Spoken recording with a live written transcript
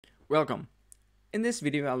Welcome. In this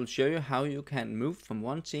video I will show you how you can move from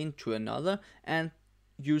one scene to another and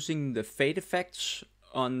using the fade effects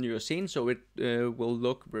on your scene so it will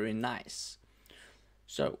look very nice.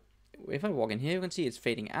 So if I walk in here, you can see it's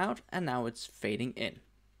fading out and now it's fading in.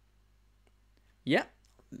 Yeah,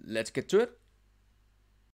 let's get to it.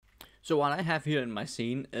 So what I have here in my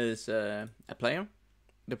scene is a player.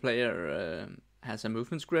 The player has a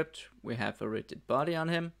movement script. We have a rigid body on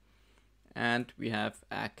him. And we have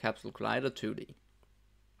a capsule collider 2D.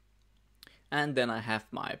 And then I have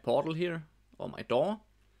my portal here, or my door.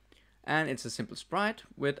 And it's a simple sprite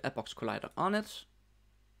with a box collider on it.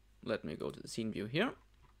 Let me go to the scene view here.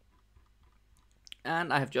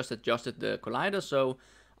 And I have just adjusted the collider, so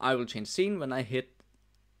I will change scene when I hit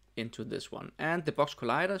into this one. And the box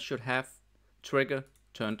collider should have trigger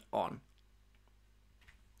turned on.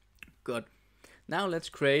 Good. Now let's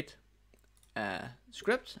create a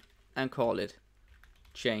script and call it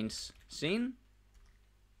change scene.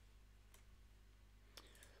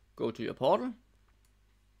 Go to your portal,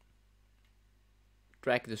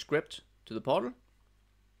 drag the script to the portal,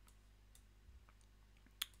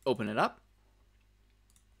 open it up.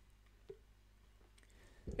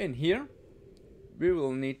 In here we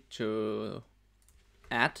will need to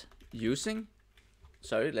add using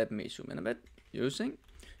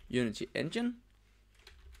Unity Engine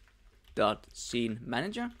dot scene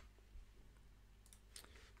manager.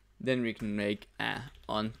 Then we can make a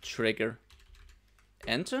on trigger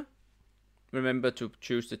enter. Remember to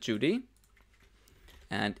choose the 2D.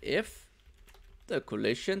 And if the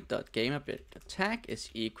collision.gameObjectAttack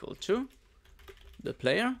is equal to the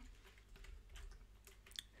player,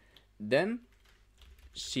 then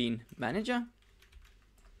scene manager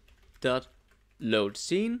dot load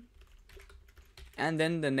scene, and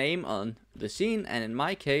then the name on the scene, and in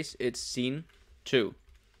my case it's scene 2.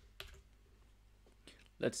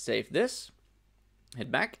 Let's save this,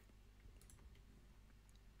 hit back.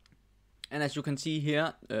 And as you can see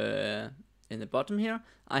here in the bottom here,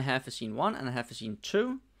 I have a scene 1 and I have a scene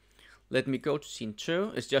 2. Let me go to scene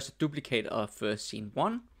 2. It's just a duplicate of scene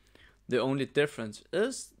 1. The only difference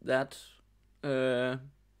is that I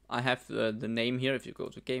have the name here. If you go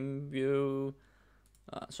to game view,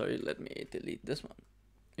 sorry, let me delete this one.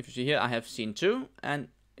 If you see here, I have scene 2, and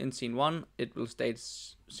in scene 1 it will state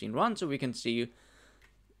scene 1, so we can see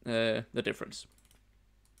the difference.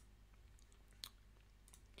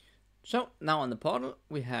 So now on the portal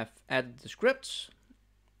we have added the scripts.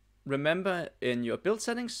 Remember in your build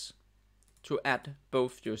settings to add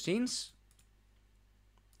both your scenes.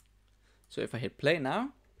 So if I hit play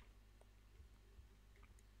now,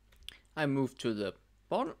 I move to the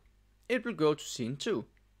portal, it will go to scene 2.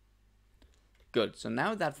 Good, so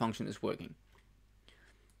now that function is working.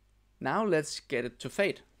 Now let's get it to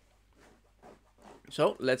fade.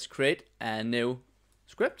 So let's create a new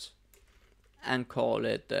script and call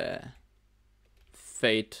it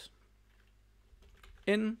fade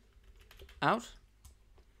in, out.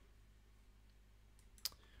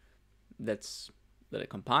 Let's let it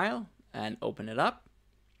compile and open it up.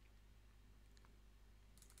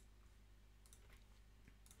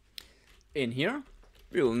 In here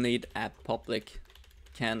we will need a public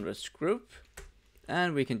canvas group,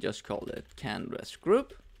 and we can just call it canvas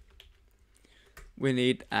group. We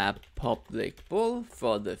need a public bool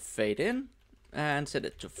for the fade in and set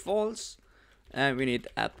it to false. And we need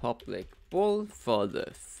a public bool for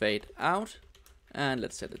the fade out and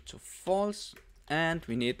let's set it to false. And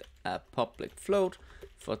we need a public float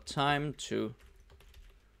for time to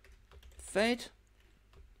fade.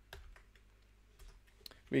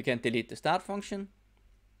 We can delete the start function.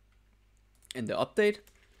 In the update,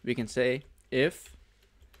 we can say if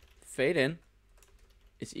fade in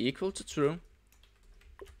is equal to true,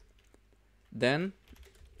 then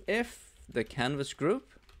if the canvas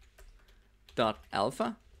group dot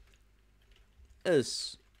alpha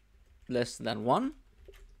is less than 1,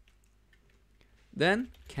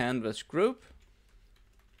 then canvas group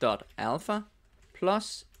dot alpha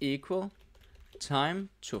plus equal time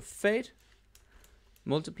to fade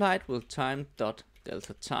multiplied with time dot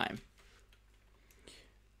delta time.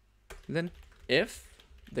 Then if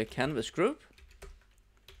the canvas group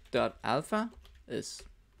dot alpha is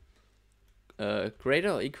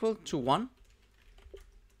greater or equal to 1,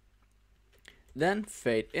 then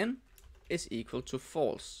fade in is equal to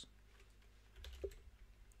false.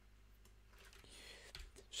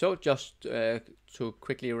 So just to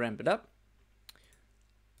quickly ramp it up,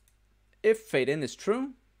 if fade in is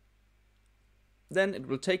true, then it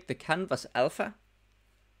will take the canvas alpha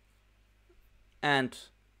and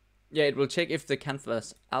it will check if the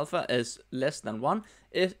canvas alpha is less than 1.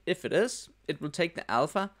 If it is, it will take the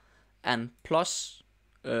alpha and plus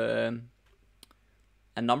a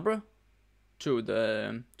number to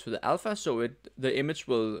the alpha, so the image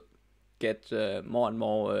will get more and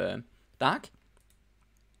more dark.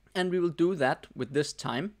 And we will do that with this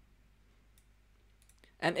time.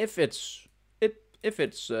 And if it's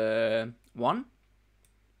 1,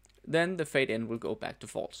 then the fade in will go back to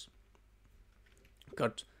false.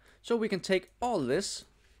 Good. So we can take all this,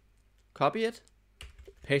 copy it,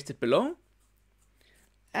 paste it below,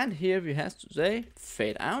 and here we have to say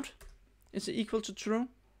fade out is equal to true.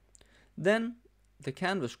 Then the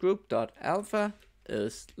canvas group dot alpha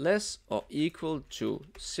is less or equal to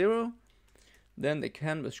 0. Then the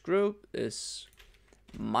canvas group is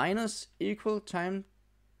minus equal time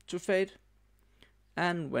to fade.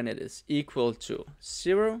 And when it is equal to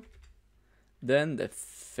 0, then the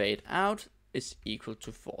fade out is equal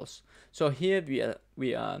to false. So here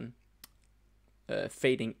we are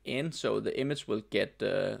fading in, so the image will get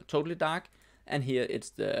totally dark, and here it's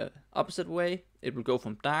the opposite way. It will go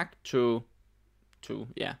from dark to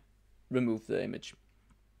remove the image.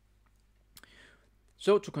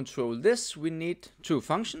 So to control this, we need two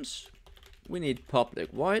functions. We need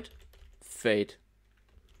public void fade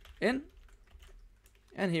in,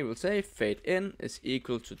 and here we'll say fade in is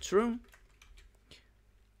equal to true.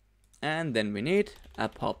 And then we need a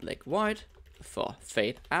public void for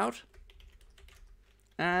fade out,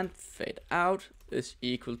 and fade out is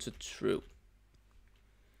equal to true.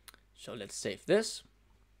 So let's save this,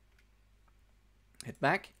 hit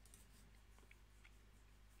back,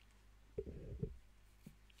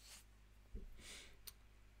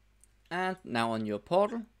 and now on your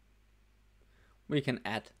portal we can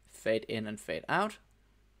add fade in and fade out.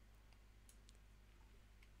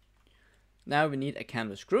 Now we need a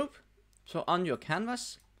canvas group. So on your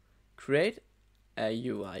canvas, create a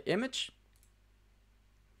UI image,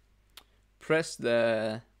 press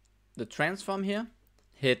the transform here,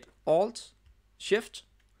 hit Alt, Shift,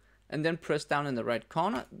 and then press down in the right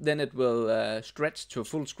corner. Then it will stretch to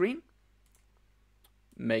full screen.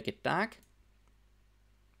 Make it dark.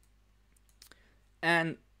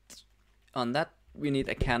 And on that we need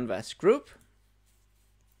a canvas group.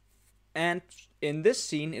 And in this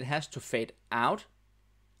scene it has to fade out,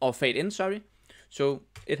 or fade in, sorry. So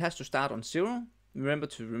it has to start on 0. Remember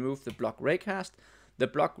to remove the block raycast. The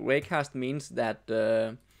block raycast means that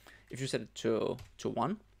if you set it to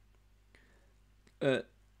 1,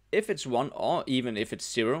 if it's 1 or even if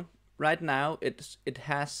it's 0, right now it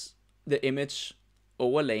has the image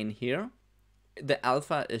overlain here. The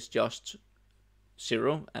alpha is just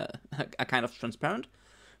 0, a kind of transparent,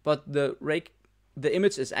 but the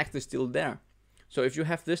image is actually still there. So if you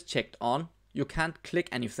have this checked on, you can't click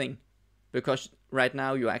anything, because right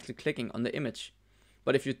now you're actually clicking on the image.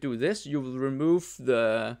 But if you do this, you will remove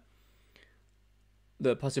the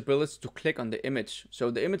possibility to click on the image.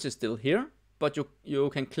 So the image is still here, but you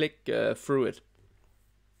can click through it.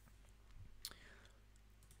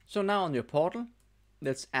 So now on your portal,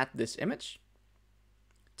 let's add this image.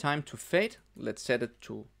 Time to fade, let's set it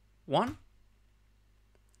to 1.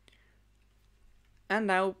 And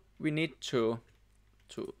now we need to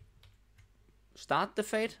start the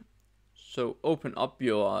fade. So open up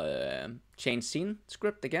your change scene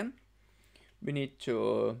script again. We need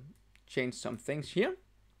to change some things here.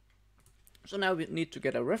 So now we need to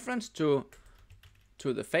get a reference to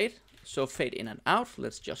the fade. So fade in and out,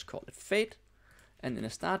 let's just call it fade. And in the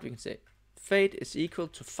start we can say fade is equal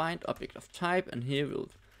to find object of type, and here we'll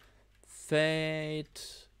fade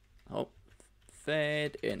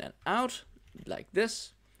in and out like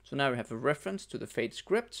this. So now we have a reference to the fade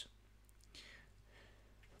script.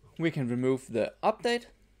 We can remove the update,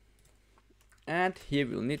 and here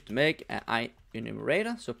we'll need to make an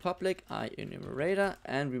IEnumerator. So public IEnumerator,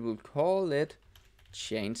 and we will call it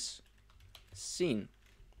change scene,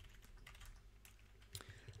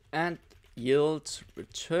 and yield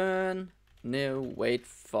return new wait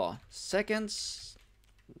for seconds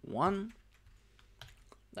 1,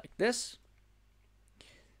 like this.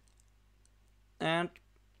 And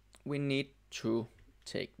we need to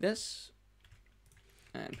take this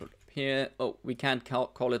and put up here. Oh, we can't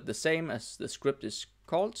call it the same as the script is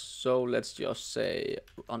called, so let's just say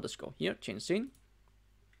underscore here, change scene.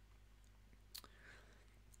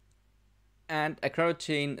 And a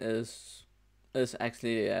coroutine is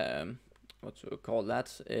actually what to call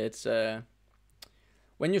that? It's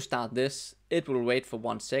when you start this, it will wait for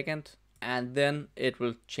 1 second, and then it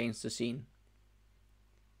will change the scene.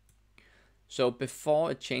 So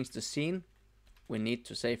before it changes the scene, we need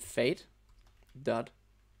to say fade dot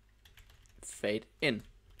fade in.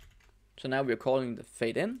 So now we're calling the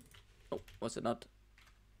fade in. Oh, was it not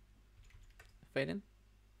fade in?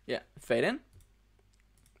 fade in.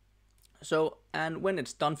 So, and when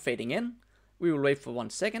it's done fading in, we will wait for 1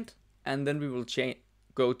 second, and then we will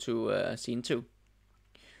go to scene 2.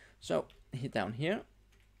 So hit down here,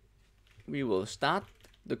 we will start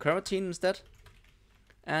the coroutine instead,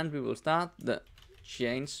 and we will start the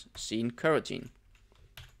change scene coroutine.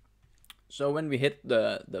 So when we hit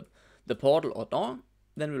the portal or door,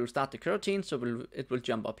 then we will start the coroutine, so it will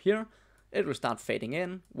jump up here, it will start fading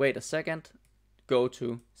in, wait a second, go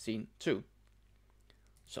to scene 2.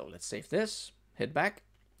 So let's save this, hit back,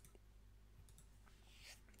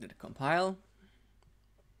 let it compile.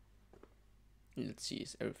 Let's see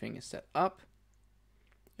if everything is set up.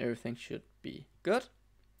 Everything should be good.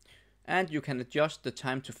 And you can adjust the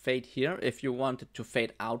time to fade here. If you want it to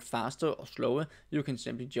fade out faster or slower, you can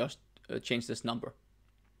simply just change this number.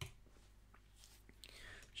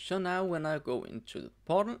 So now when I go into the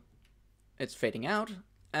portal, it's fading out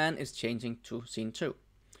and it's changing to scene 2.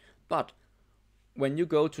 But when you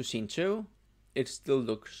go to scene 2, it still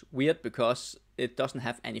looks weird because it doesn't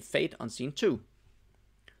have any fade on scene 2.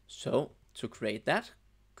 So to create that,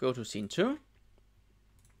 go to scene 2.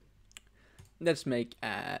 Let's make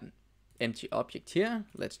an empty object here.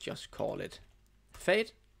 Let's just call it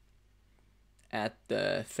fade. Add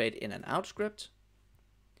the fade in and out script.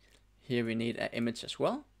 Here we need an image as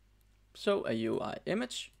well. So a UI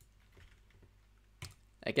image.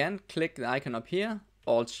 Again, click the icon up here,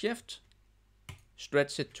 Alt Shift,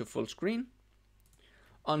 stretch it to full screen.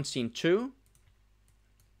 On scene 2,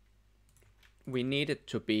 we need it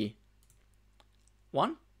to be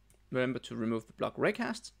 1. Remember to remove the block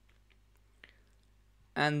raycast.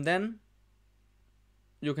 And then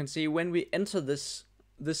you can see when we enter this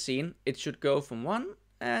scene, it should go from 1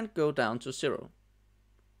 and go down to 0.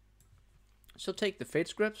 So take the fade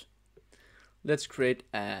script. Let's create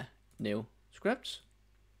a new script.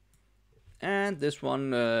 And this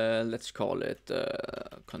one, let's call it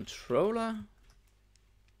controller.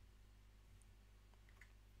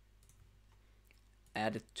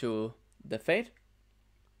 Add it to the fade.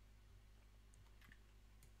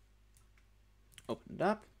 Open it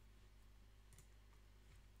up.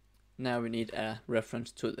 Now we need a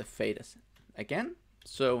reference to the fade again.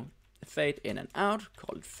 So fade in and out,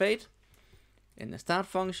 call it fade. In the start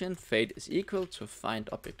function, fade is equal to find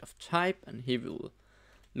object of type, and here we will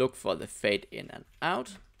look for the fade in and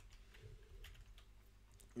out,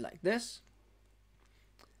 like this.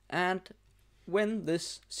 And when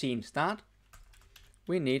this scene starts,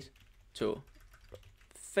 we need to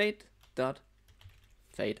fade dot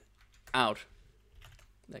fade out,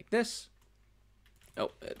 like this.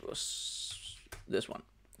 Oh, it was this one,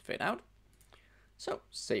 fade out. So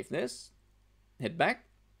save this, hit back.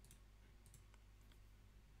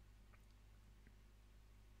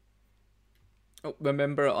 Oh,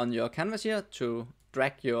 remember on your canvas here to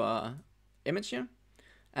drag your image here,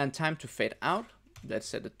 and time to fade out, let's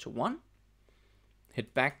set it to 1.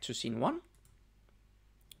 Hit back to scene 1.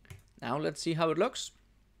 Now let's see how it looks.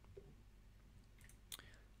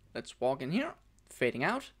 Let's walk in here, fading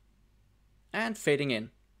out and fading in.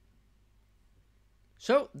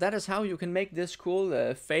 So that is how you can make this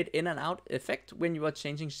cool fade in and out effect when you are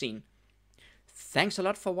changing scene. Thanks a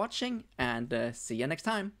lot for watching, and see you next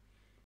time.